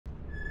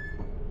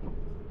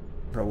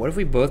Bro, what if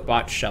we both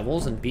bought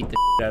shovels and beat the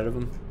shit out of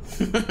him?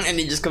 And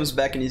he just comes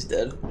back and he's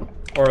dead.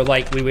 Or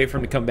like we wait for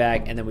him to come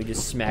back and then we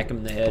just smack him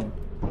in the head.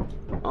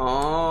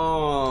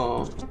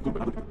 Oh.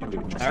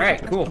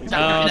 Alright, cool.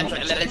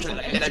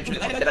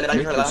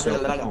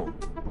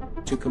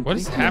 What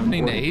is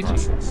happening to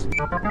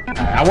Eiji?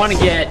 I want to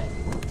get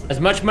as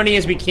much money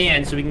as we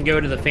can so we can go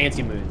to the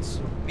fancy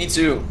moons. Me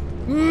too.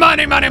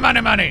 Money, money,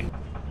 money, money.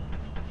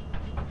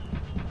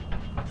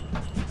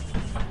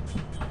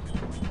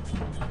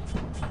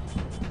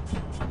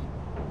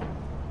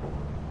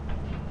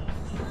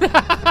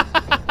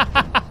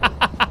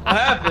 What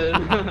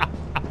happened?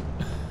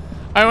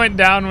 I went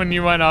down when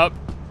you went up.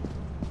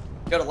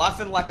 You're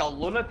laughing like a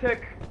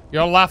lunatic.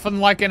 You're laughing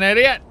like an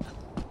idiot.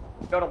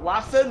 You're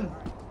laughing.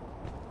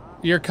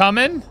 You're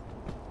coming?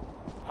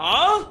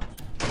 Huh?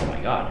 Oh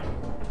my god.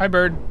 Hi,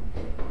 bird.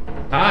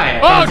 Hi.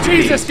 Oh,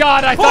 Jesus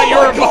God, I thought you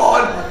were a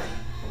God.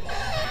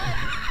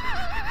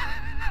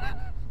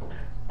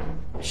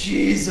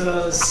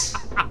 Jesus.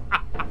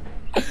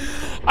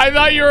 I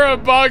thought you were a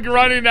bug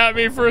running at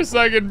me for a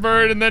second,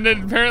 bird, and then it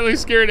apparently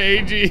scared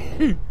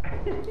Eiji.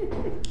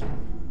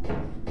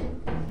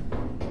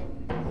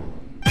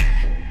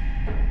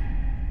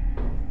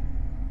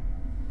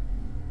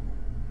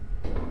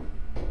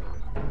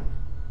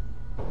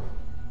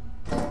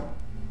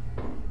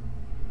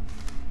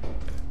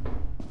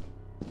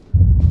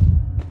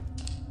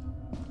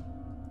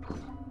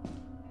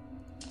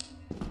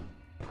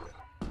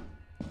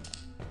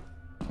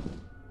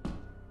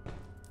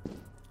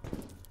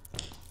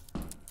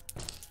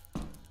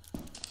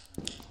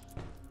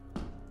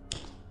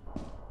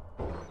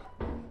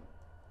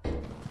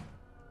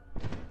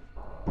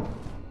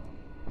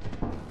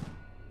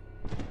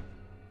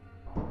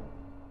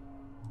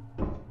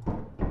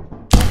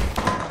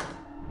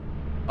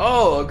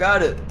 Oh,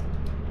 got it.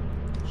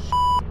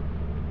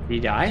 Did he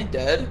die?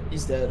 Dead?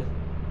 He's dead.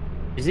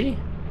 Is he?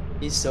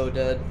 He's so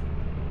dead.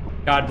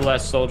 God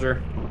bless,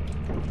 soldier.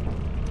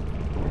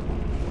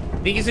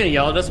 Think he's gonna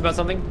yell at us about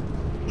something?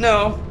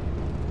 No.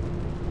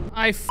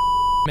 I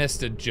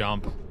missed a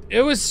jump.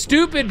 It was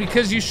stupid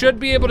because you should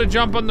be able to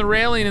jump on the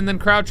railing and then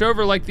crouch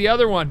over like the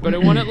other one, but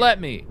it wouldn't let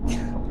me.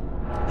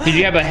 Did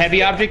you have a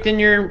heavy object in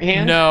your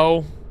hand?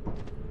 No.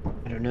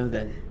 I don't know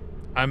then.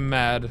 I'm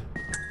mad.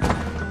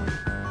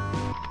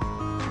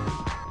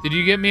 Did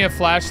you get me a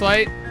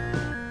flashlight?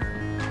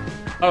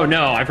 Oh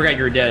no, I forgot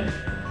you were dead.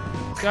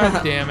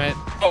 God damn it.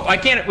 Oh, we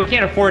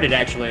can't afford it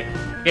actually.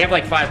 We have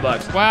like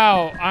 $5.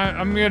 Wow,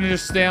 I'm gonna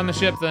just stay on the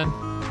ship then.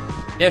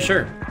 Yeah,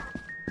 sure.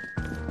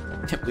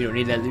 We don't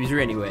need that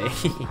loser anyway.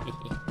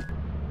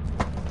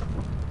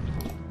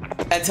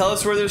 And tell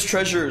us where there's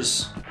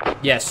treasures.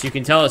 Yes, you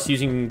can tell us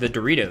using the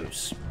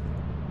Doritos.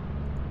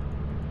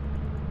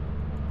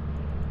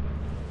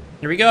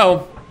 Here we go.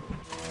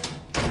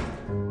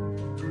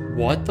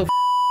 What the f?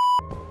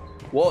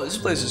 Whoa, this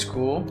place is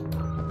cool.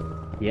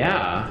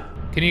 Yeah.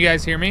 Can you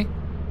guys hear me?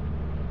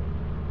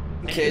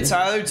 Okay,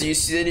 Tyler, do you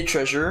see any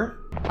treasure?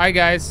 Hi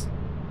guys.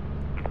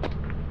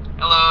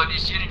 Hello, do you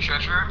see any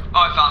treasure? Oh,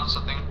 I found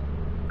something.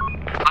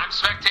 I'm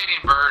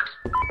spectating bird.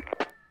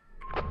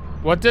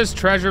 What does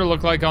treasure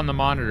look like on the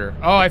monitor?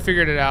 Oh, I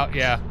figured it out,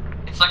 yeah.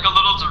 It's like a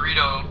little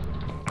Dorito.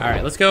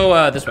 Alright, let's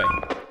go this way.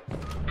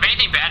 If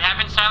anything bad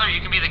happens, Tyler,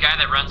 you can be the guy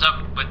that runs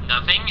up with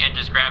nothing and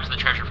just grabs the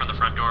treasure from the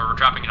front door. We're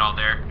dropping it all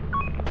there.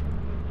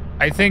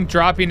 I think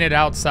dropping it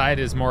outside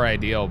is more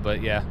ideal,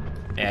 but yeah.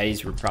 Yeah,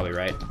 he's probably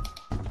right.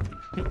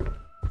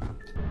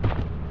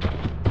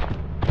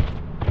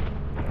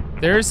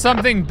 There's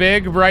something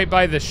big right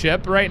by the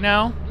ship right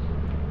now.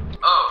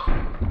 Oh.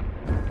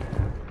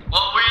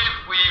 Well, we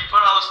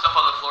put all the stuff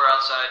on the floor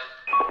outside.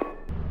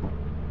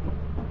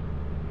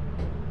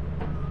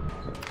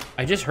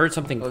 I just heard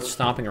something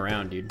stomping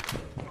around, dude.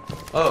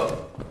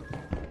 Oh.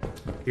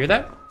 You hear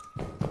that?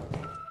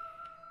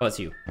 Oh, it's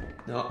you.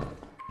 No,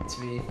 it's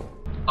me.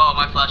 Oh,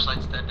 my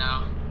flashlight's dead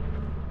now.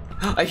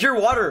 I hear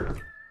water.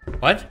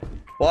 What?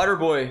 Water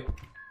boy.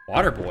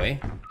 Water boy?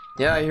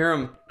 Yeah, I hear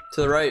him.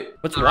 To the right.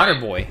 What's water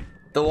boy?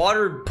 The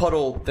water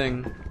puddle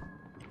thing.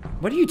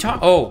 What are you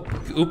talking? Oh,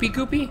 Oopie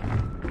Goopy?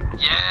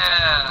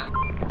 Yeah.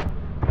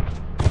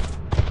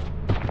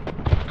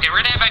 Okay,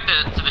 we're gonna head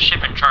back to the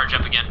ship and charge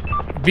up again.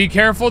 Be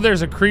careful,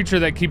 there's a creature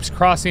that keeps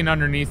crossing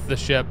underneath the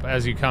ship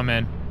as you come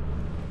in.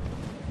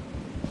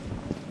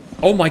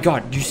 Oh my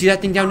god, do you see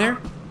that thing down there?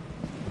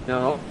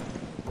 No.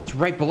 It's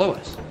right below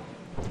us.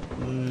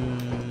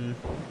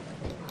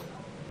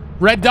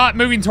 Red dot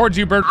moving towards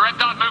you, bird. Red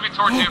dot moving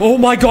towards you. Oh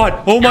my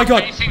god, oh my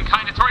god. Facing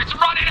kind of towards. It's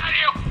running at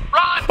you.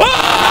 Run!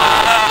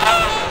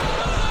 Ah!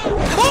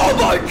 Oh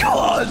my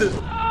god!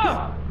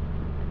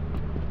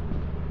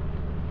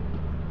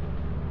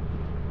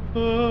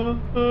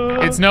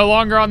 It's no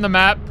longer on the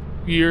map.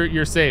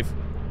 You're safe.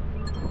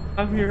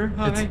 I'm here,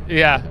 hi.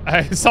 Yeah,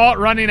 I saw it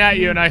running at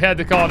you and I had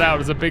to call it out. It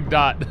was a big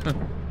dot.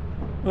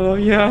 Oh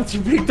yeah, it's a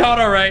big dot,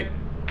 alright.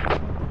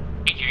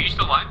 Hey, are you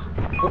still alive?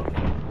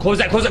 Close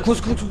that, close.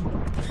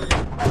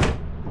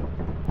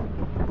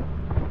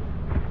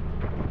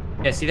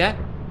 Yeah, see that?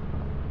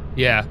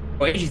 Yeah.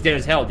 Oh, she's dead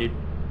as hell, dude.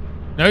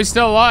 No, he's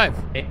still alive.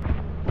 Hey.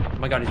 Oh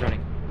my god, he's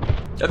running.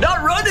 I'm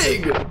not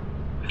running! You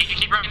can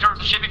keep running towards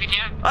the ship if you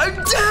can. I'm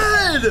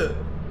dead!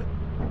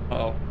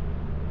 Uh-oh.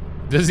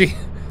 Does he?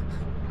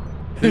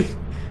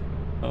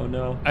 Oh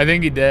no. I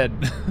think he did.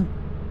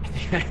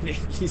 I think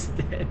he's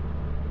dead.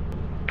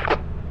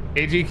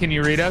 Eiji, can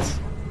you read us?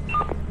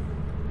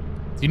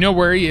 Do you know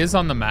where he is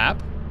on the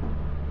map?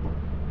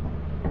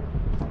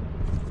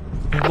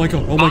 Oh my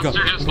god, oh my god.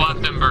 Monster just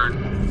left him, Bird.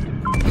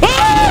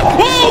 Ah!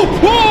 Whoa!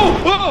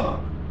 Whoa!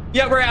 Whoa!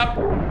 Yeah, we're out.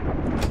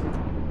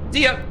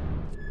 See ya.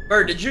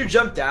 Bird, did you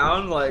jump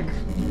down? Like,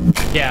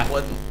 Yeah.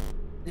 what?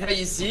 Yeah,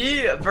 you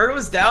see? Bird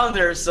was down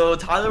there, so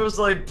Tyler was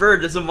like,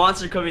 Bird, there's a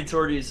monster coming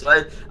toward you.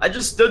 So I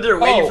just stood there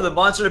waiting for the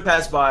monster to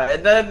pass by,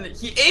 and then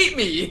he ate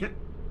me.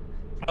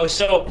 Oh,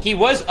 so he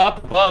was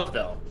up above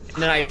though,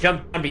 and then I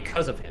jumped down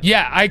because of him.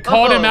 Yeah, I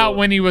called him out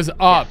when he was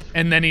up,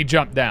 and then he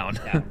jumped down.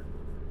 Yeah.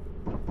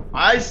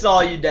 I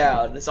saw you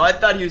down, so I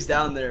thought he was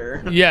down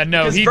there. Yeah,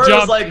 no, Because he Bird was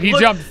jumped. like, He "Look,"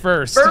 jumped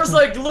first. Bird was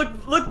like,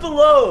 look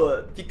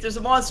below. There's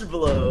a monster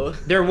below.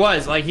 There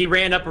was, like, he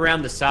ran up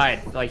around the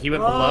side. Like, he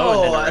went below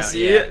and then around. I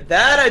see. Yeah.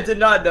 That I did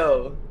not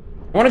know.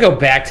 I want to go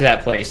back to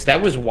that place.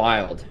 That was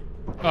wild.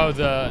 Oh,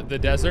 the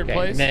desert Okay,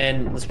 place. and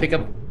then let's pick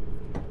up.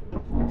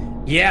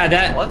 Yeah,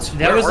 that What?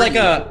 that Where was are like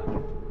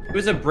you? it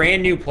was a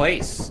brand new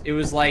place. It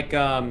was like it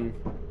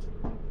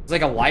was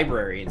like a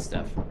library and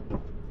stuff.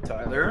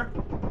 Tyler?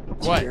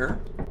 What? Here?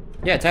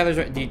 Yeah, Tyler's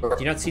right. Do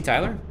you not see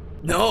Tyler?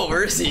 No,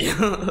 where is he?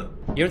 You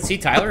don't see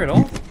Tyler at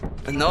all?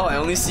 No, I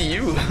only see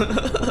you.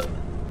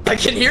 I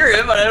can hear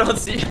him, but I don't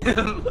see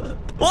him.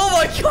 Oh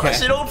my gosh,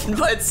 Okay. it opened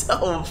by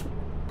itself.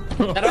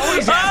 That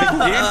always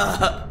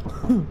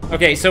happens, dude.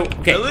 Okay, so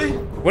Really?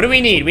 what do we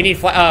need? We need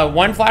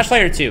one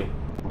flashlight or two?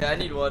 Yeah, I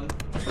need one.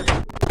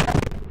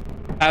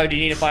 Oh, do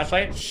you need a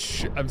flashlight?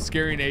 Shh, I'm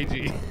scaring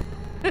Eiji.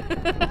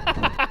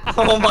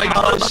 Oh my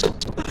gosh.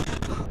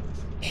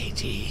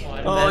 Eiji.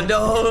 Oh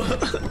no.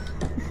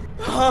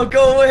 Oh,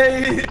 go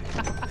away.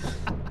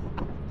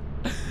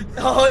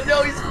 Oh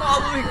no, he's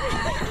following me.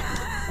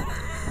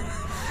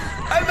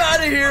 I'm out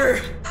of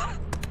here.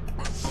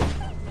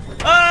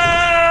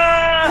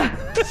 Ah!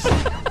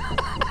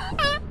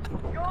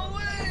 Go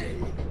away.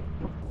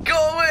 Go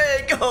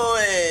away. Go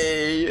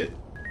away.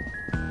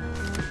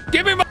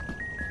 Give me my.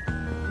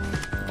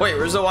 Wait,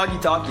 where's the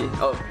walkie-talkie?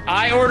 Oh.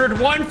 I ordered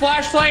one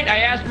flashlight. I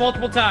asked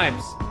multiple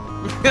times.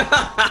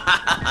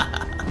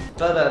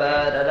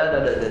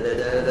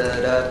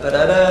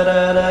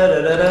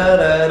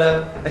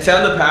 I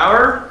found the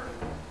power.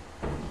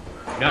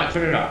 Not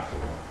turn it off.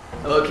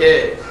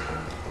 Okay.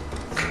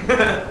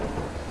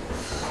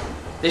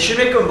 They should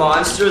make a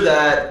monster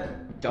that.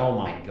 Oh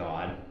my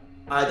god.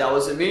 That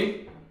wasn't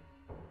me.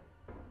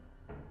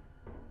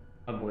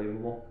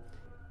 Unbelievable.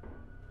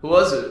 Who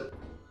was it?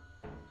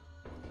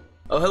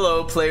 Oh,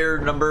 hello, player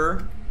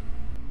number.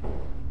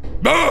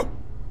 Ah!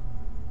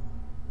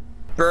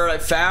 Bird, I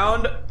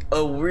found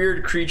a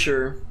weird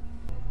creature.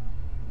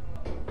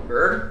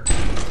 Bird?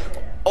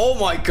 Oh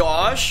my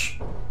gosh!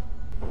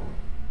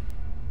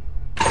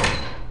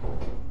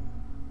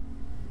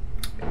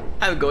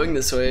 I'm going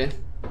this way.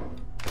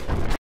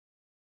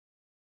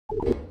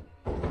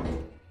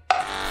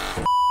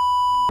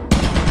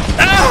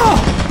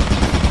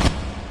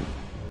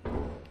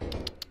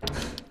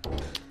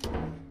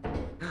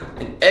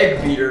 An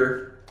egg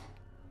beater.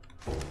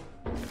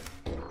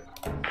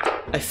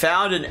 I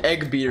found an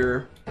egg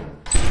beater.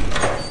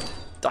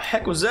 The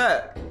heck was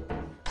that?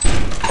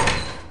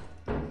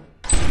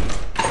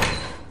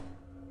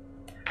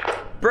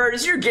 Bird,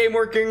 is your game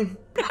working?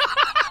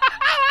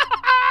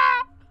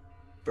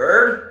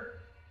 Bird?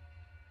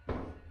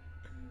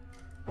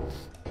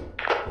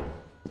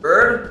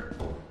 Bird?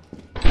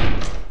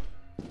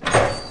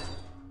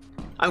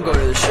 I'm going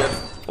to the ship.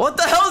 What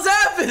the hell's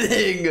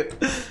happening?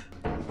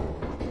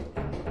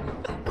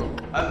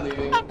 I'm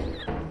leaving.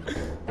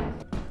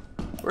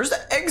 Where's the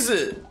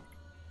exit?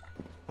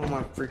 Oh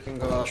my freaking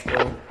gosh, bro.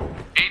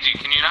 Eiji,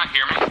 can you not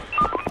hear me?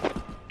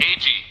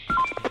 Eiji.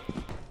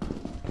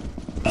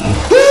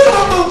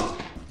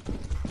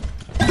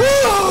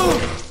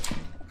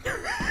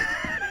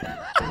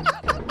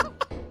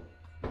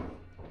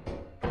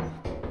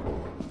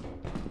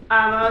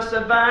 I'm a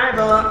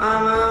survivor,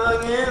 I'm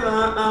a giver,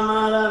 I'm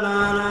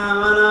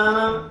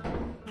a.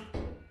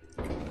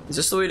 Is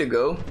this the way to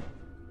go?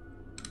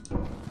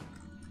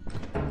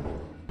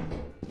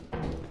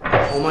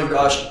 Oh my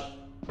gosh.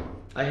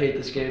 I hate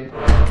this game.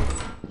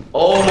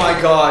 Oh my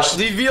gosh,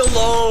 leave me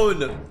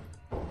alone!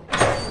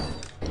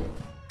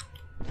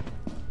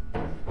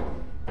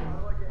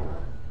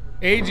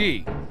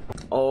 Eiji.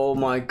 Oh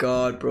my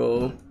god,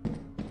 bro.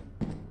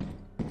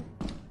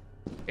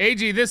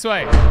 Eiji, this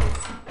way.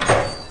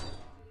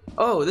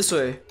 Oh, this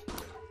way.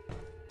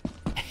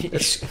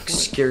 That's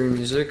scary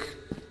music.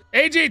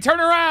 Eiji, turn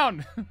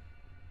around.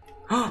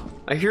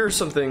 I hear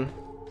something.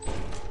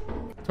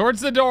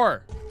 Towards the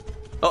door.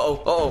 Uh-oh,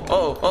 uh-oh,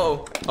 uh-oh,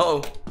 uh-oh,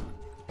 uh-oh.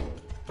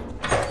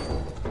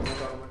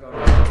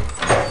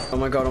 Oh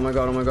my god, oh my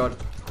god, oh my god.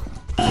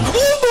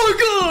 Oh my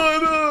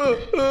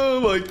god! Oh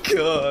my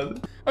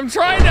god! I'm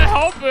trying to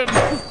help him.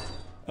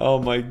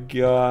 Oh my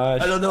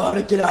gosh. I don't know how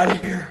to get out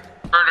of here.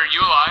 Bird, are you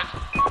alive?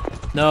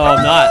 No,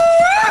 I'm not.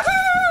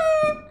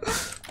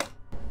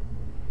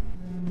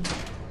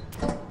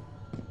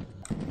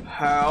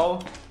 How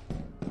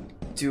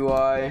do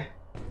I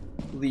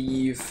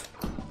leave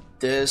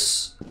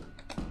this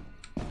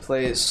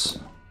place?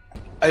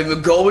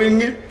 I'm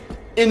going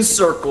in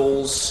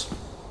circles.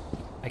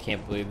 I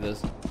can't believe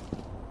this.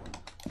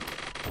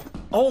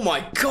 Oh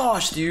my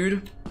gosh,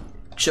 dude.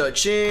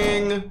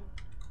 Cha-ching.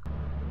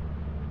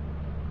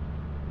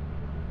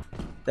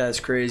 That's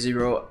crazy,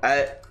 bro.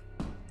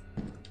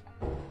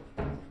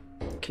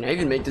 Can I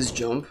even make this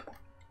jump?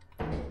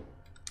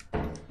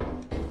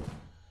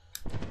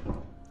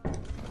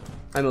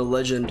 I'm a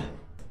legend.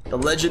 The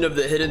legend of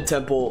the hidden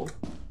temple.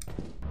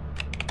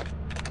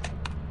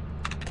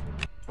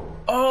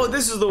 Oh,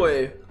 this is the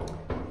way.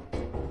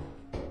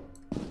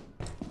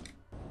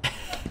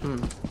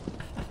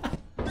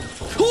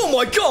 Oh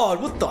my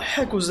god, what the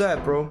heck was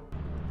that, bro?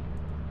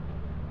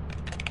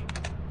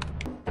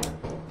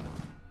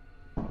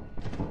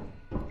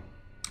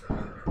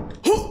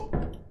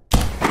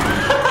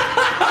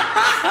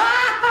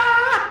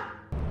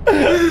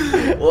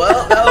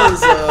 Well, that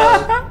was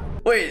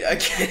wait, I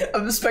can't.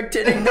 I'm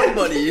spectating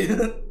nobody.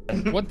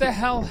 What the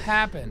hell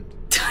happened?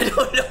 I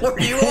don't know where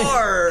you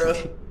are.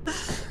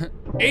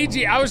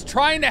 Eiji, I was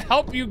trying to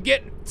help you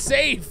get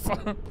safe.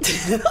 I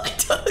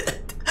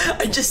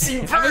just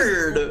see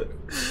Bird.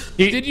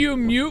 Did you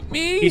mute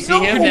me? You see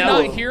him Did you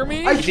now? not hear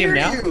me? I see him hear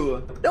now?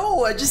 you.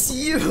 No, I just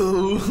see you.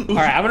 All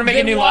right, I'm gonna make a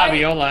Then new why-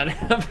 lobby. Hold on.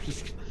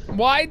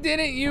 Why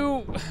didn't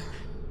you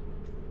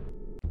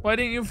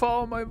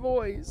follow my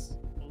voice?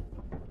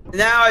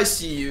 Now I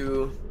see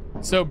you.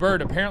 So,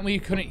 Bird, apparently you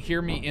couldn't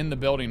hear me in the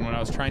building when I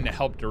was trying to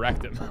help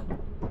direct him.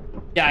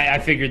 Yeah, I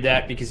figured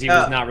that because he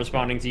was not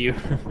responding to you.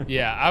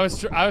 Yeah, I was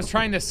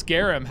trying to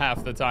scare him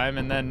half the time,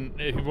 and then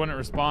he wouldn't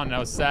respond, and I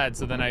was sad,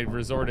 so then I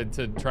resorted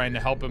to trying to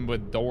help him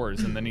with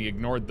doors, and then he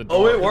ignored the doors.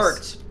 Oh, it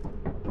worked.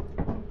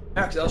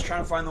 Yeah, because I was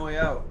trying to find the way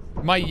out.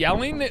 My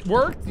yelling, it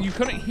worked? You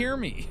couldn't hear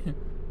me.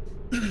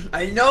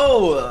 I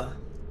know.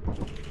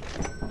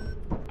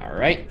 All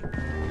right.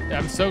 Yeah,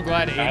 I'm so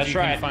glad Eiji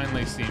right. can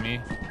finally see me.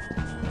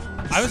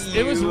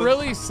 It was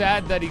really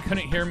sad that he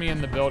couldn't hear me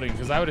in the building,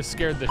 because I would have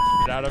scared the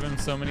shit out of him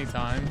so many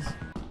times.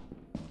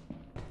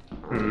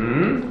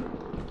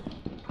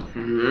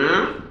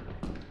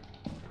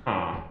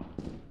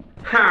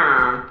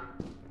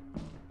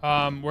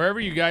 Wherever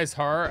you guys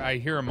are, I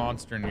hear a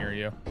monster near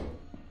you.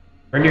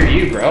 We're near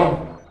you,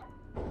 bro.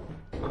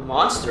 A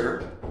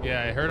monster?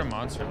 Yeah, I heard a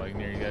monster like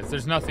near you guys.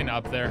 There's nothing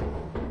up there.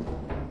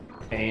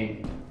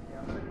 Pain.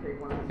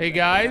 Hey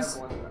guys,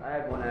 I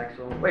have one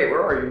axle. Wait,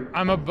 where are you?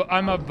 I'm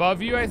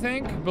above you, I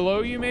think.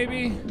 Below you,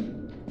 maybe.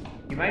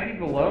 You might be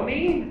below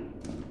me.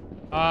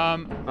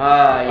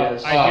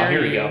 Yes. I hear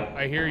here you. we go.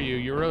 I hear you.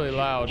 You're really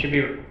loud. Should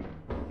be.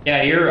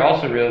 Yeah, you're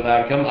also really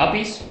loud. Come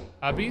uppies.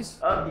 Uppies?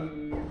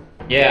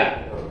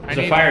 Yeah. There's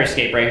a fire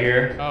escape right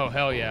here. Oh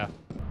hell yeah.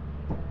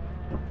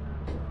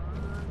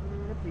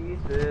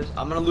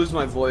 I'm gonna lose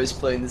my voice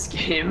playing this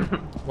game.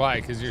 Why?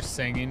 Because you're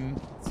singing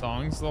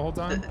songs the whole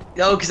time?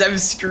 No, because I'm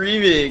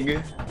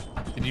screaming.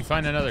 Did you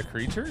find another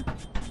creature?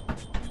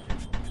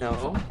 No.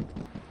 All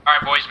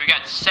right, boys, we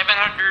got 7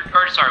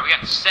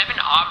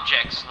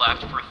 objects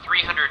left for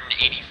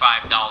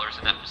 $385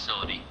 in that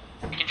facility.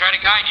 We can try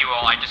to guide you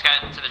all. I just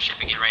got into the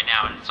ship again right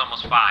now, and it's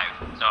almost 5,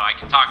 so I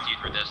can talk to you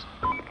through this.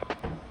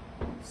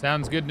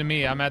 Sounds good to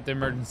me. I'm at the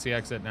emergency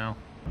exit now.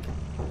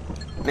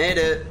 Made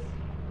it.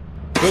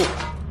 Cool.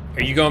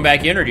 Are you going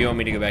back in, or do you want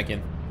me to go back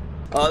in?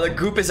 The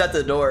goop is at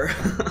the door.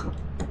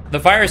 The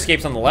fire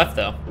escape's on the left,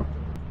 though.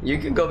 You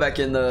can go back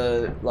in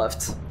the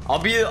left. I'll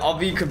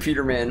be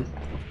computer man.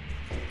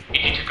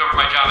 You need to took over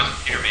my job as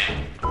computer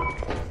man.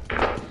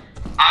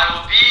 I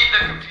will be the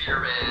computer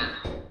man.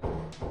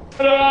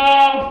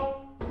 Hello.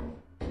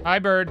 Hi,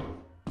 Bird.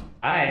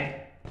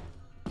 Hi.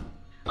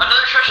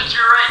 Another treasure to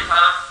your right,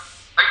 Tyler.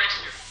 Right next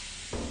to you.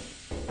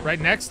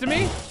 Right next to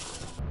me?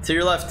 To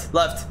your left,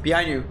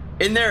 behind you.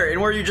 In there,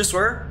 in where you just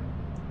were.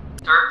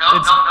 Turn, no,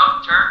 turn.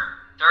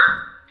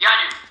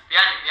 Behind you.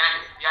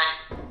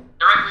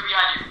 Directly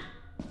behind you.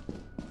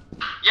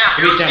 Yeah,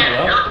 You're down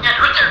below? You're looking at it.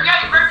 Right there,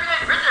 behind you,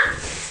 right there.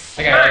 I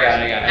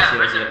got it. Yeah, I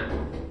see it.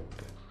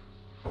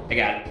 I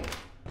got it.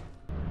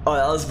 Oh,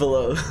 that was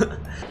below. Oh,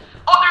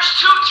 there's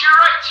 2 to your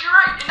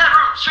right, in that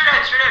room, straight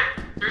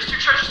ahead. There's 2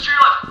 treasures to your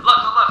left,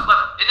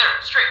 in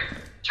there, straight,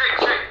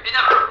 in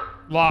that room.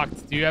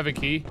 Locked. Do you have a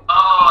key? Oh,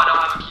 I don't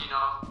have a key, no.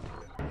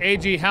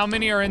 Eiji, how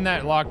many are in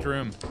that locked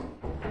room?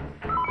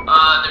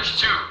 There's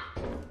 2.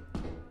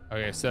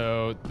 Okay,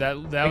 so that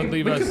would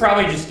leave We us. could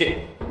probably just get.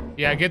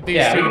 Yeah, get these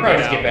Yeah, two we can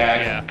probably and just get get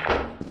out. back.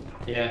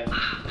 Yeah. Yeah.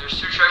 There's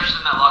 2 treasures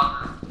in that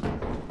locker room.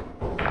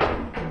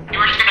 You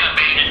were just gonna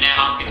abandon it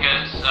now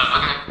because,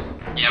 okay.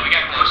 Yeah, we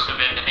got most of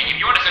it. I think if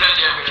you want to good idea.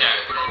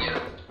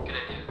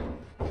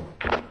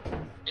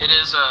 It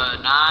is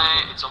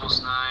 9. It's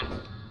almost 9.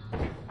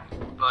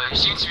 But he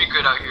seems to be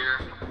good out here.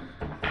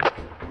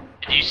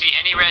 Do you see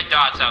any red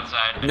dots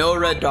outside? No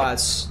red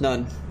dots,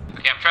 none.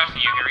 Okay, I'm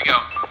trusting you. Here we go.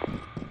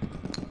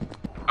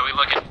 How are we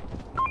looking?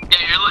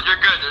 Yeah, you're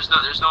good. There's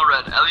no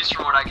red, at least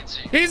from what I can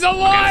see. He's a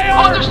liar!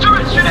 Oh, there's two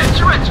reds.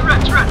 Two reds.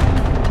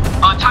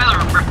 Tyler,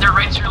 they're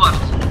right to your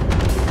left.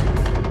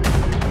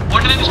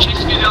 One of them is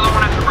chasing you, the other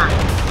one after Bird.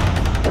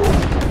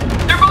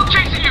 They're both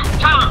chasing you,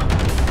 Tyler.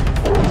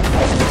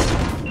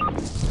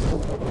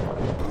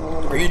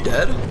 Are you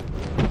dead?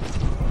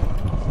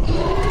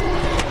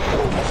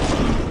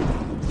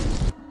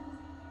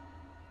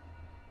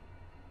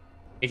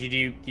 Eiji,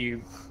 do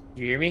you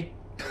hear me?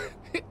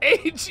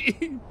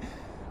 Eiji!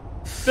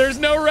 There's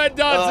no red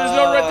dots. There's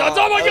no red dots.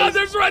 Oh my God!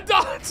 There's red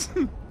dots.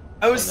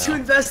 I was too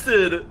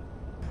invested.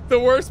 The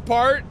worst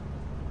part,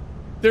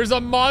 there's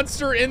a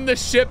monster in the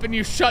ship and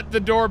you shut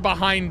the door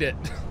behind it.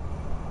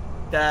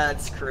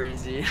 That's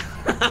crazy.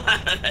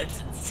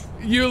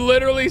 You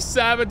literally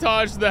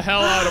sabotaged the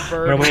hell out of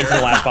Bird. We're waiting for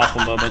the last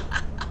possible moment.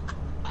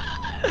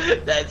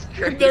 That's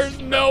crazy. There's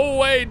no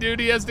way,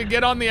 dude. He has to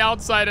get on the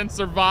outside and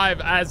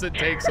survive as it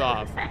takes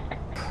off.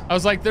 I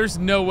was like, there's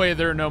no way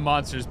there are no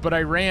monsters, but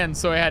I ran,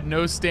 so I had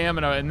no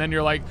stamina, and then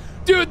you're like,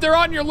 dude, they're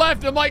on your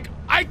left. I'm like,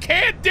 I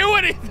can't do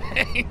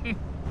anything.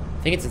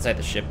 I think it's inside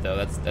the ship, though.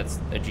 That's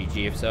a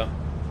GG if so.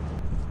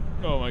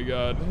 Oh my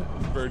God,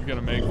 is Bird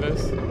gonna make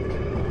this?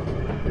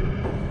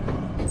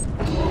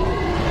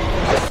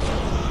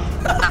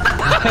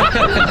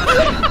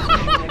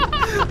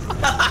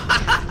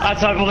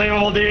 That's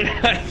unbelievable, dude.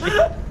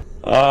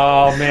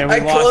 Oh man, we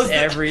lost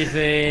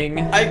everything.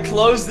 I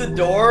closed the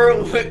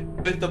door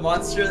with the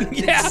monster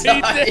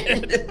inside. He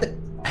did.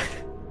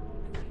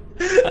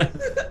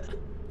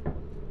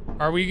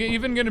 Are we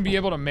even gonna be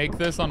able to make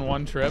this on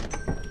one trip?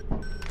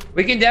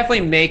 We can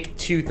definitely make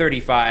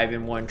 235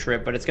 in one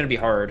trip, but it's gonna be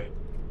hard.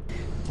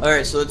 All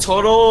right, so the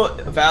total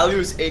value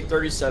is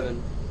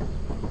 837.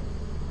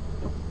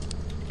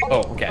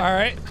 Oh, okay. All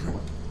right.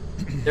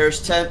 There's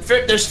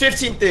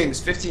 15 things.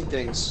 15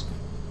 things.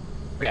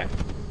 Okay.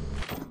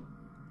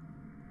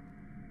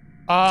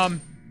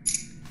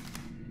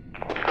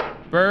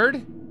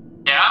 Bird,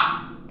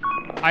 Yeah?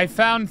 I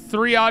found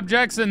 3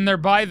 objects and they're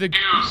by the. So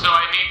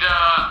I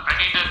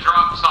need to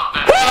drop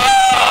something.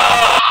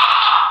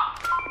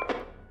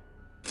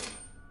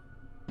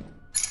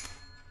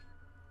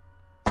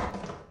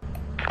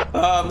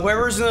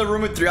 Whoever's in the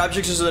room with 3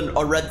 objects is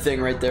a red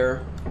thing right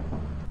there.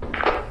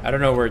 I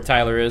don't know where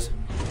Tyler is.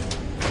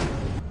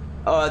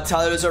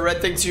 Tyler, there's a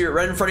red thing to your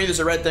right in front of you. There's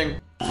a red thing.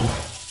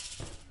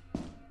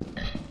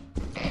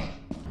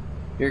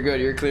 You're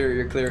good. You're clear.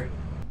 You're clear.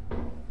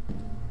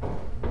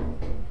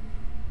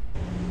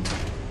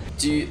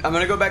 I'm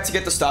gonna go back to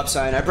get the stop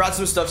sign. I brought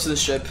some stuff to the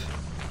ship.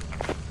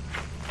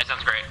 That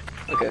sounds great.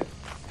 Okay.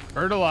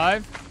 Bird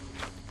alive.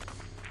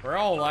 We're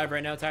all alive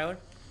right now, Tyler.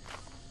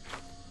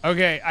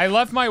 Okay, I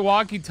left my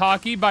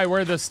walkie-talkie by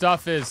where the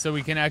stuff is so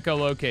we can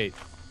echolocate.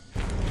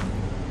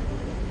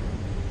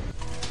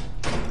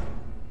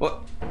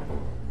 What?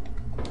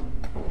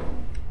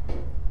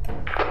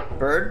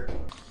 Bird?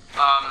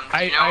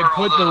 I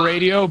put the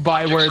radio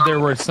by where there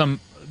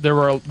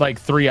were like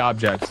 3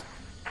 objects.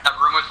 That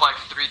room with like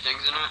 3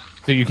 things in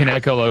it? So you can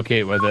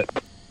echolocate with it.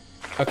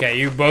 Okay,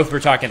 you both were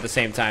talking at the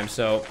same time,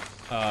 so,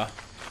 Okay,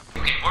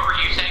 what were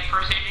you saying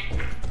first,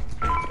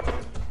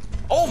 Eiji?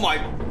 Oh my!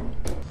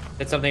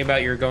 it's something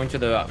about you're going to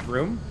the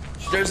room?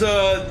 There's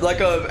a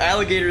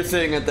alligator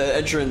thing at the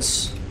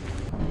entrance.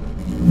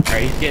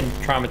 Alright, he's getting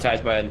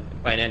traumatized by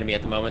an enemy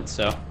at the moment,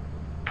 so.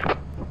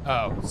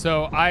 Oh,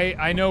 so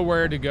I know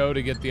where to go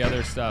to get the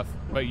other stuff,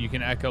 but you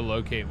can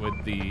echolocate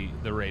with the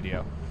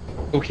radio.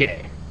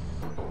 Okay.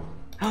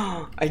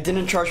 I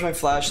didn't charge my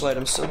flashlight.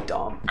 I'm so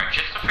dumb. Alright,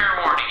 just a fair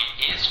warning,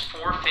 it is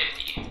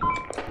 450.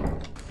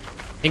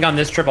 I think on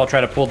this trip I'll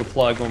try to pull the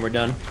plug when we're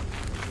done.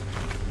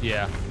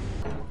 Yeah.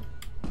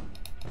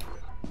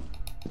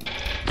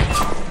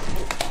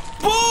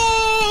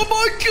 Oh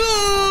my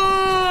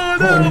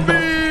god! Help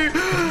me!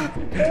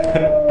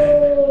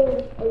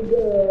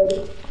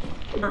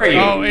 Where are you?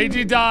 Oh,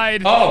 Eiji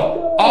died.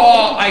 Oh,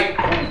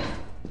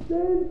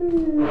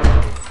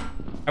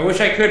 I wish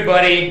I could,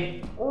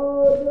 buddy.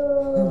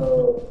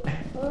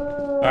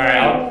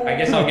 Alright, I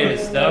guess I'll get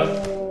his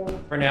stuff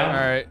for now.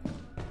 All right.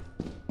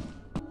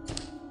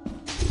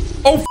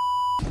 Oh,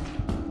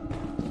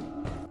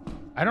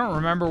 I don't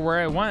remember where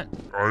I went.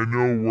 I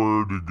know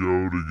where to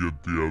go to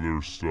get the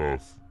other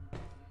stuff.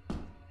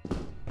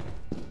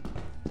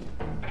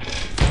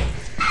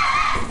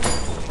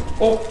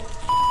 Oh.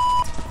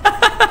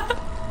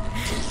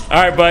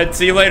 Alright, bud.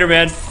 See you later,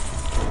 man.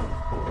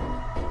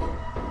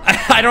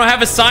 I don't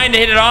have a sign to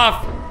hit it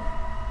off.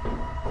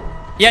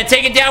 Yeah,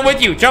 take it down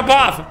with you. Jump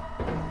off.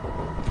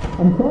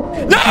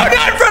 No,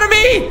 not in front of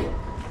me!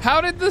 How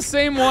did the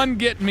same one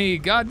get me?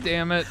 God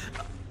damn it.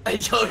 I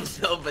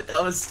don't know, but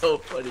that was so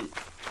funny.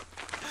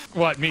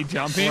 What, me Don't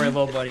jumping? worry,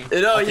 little buddy.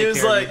 You know, I'll he take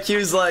was care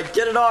of like,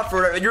 get it off or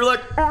whatever, and you were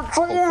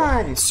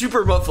like,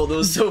 super muffled. It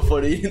was so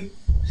funny.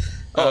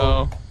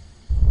 Oh.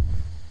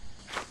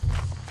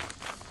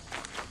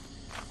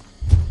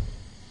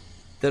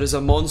 There is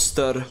a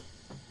monster.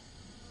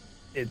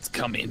 It's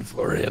coming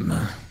for him.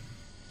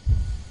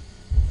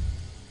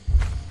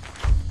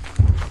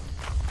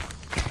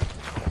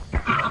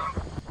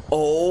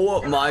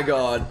 Oh my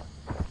god.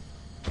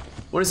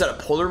 What is that, a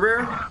polar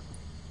bear?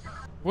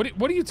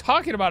 What are you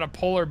talking about, a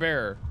polar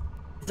bear?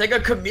 It's like a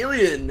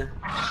chameleon.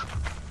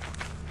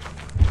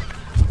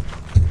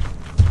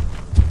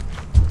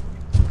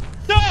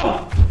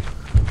 No!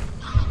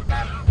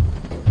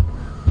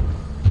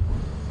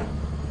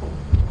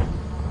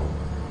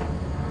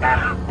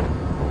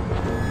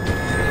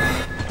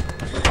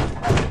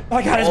 Oh,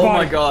 I got his Oh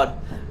body. my god.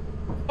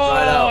 Oh,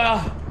 Right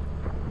out.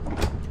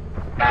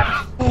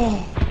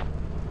 Oh.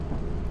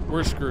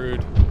 We're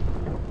screwed.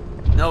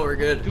 No, we're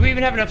good. Do we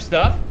even have enough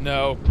stuff?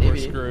 No, we're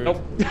Maybe. screwed.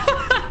 Nope.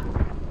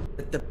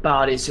 Let the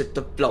bodies hit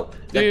the floor.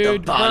 Let the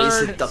Dude, bodies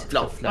Bird, hit the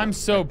floor. I'm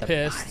so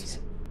pissed.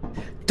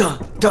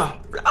 Dun, dun.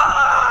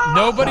 Ah!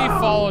 Nobody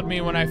followed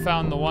me when I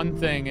found the one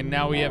thing, and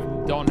now we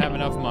don't have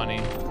enough money.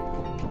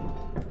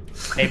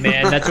 Hey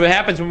man, that's what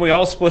happens when we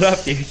all split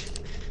up, dude.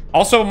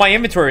 Also, my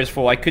inventory is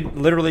full. I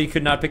literally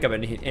could not pick up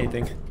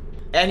anything.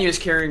 And he was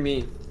carrying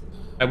me.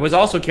 I was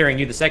also carrying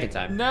you the second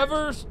time.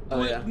 Never,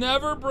 Oh, yeah.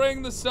 never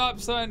bring the stop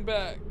sign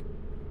back.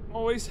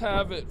 Always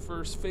have it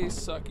for face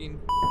sucking.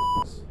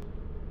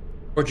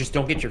 Or just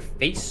don't get your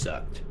face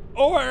sucked.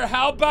 Or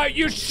how about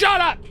you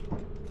shut up?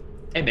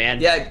 Hey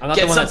man, Yeah, I'm not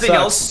get the one that something sucks.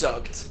 else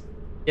sucked.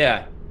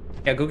 Yeah,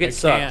 yeah, go get I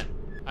sucked. can't.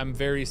 I'm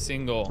very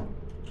single.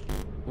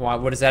 Why?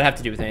 What does that have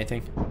to do with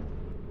anything?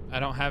 I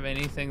don't have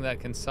anything that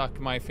can suck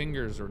my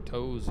fingers or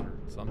toes or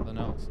something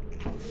else.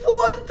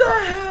 What the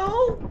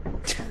hell?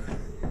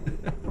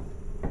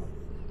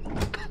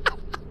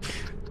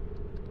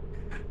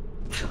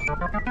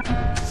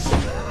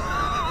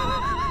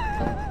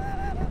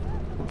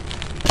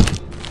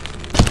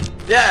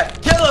 Yeah,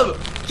 kill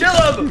him!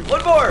 Kill him!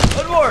 One more!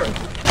 One more!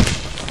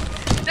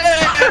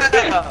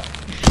 Yeah!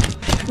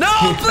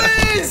 No,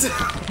 please!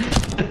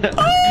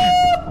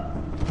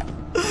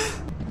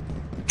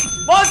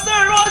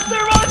 Monster!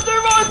 Monster! Monster!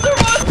 Monster!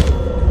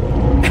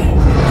 Monster!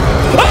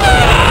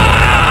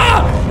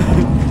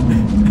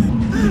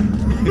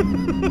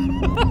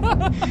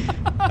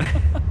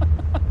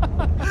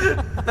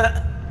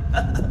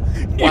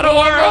 What a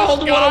world!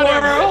 What a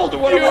world!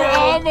 What a You world!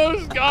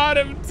 almost got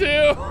him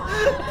too.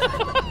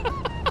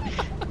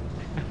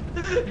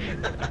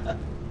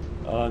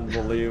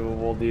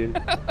 Unbelievable, dude.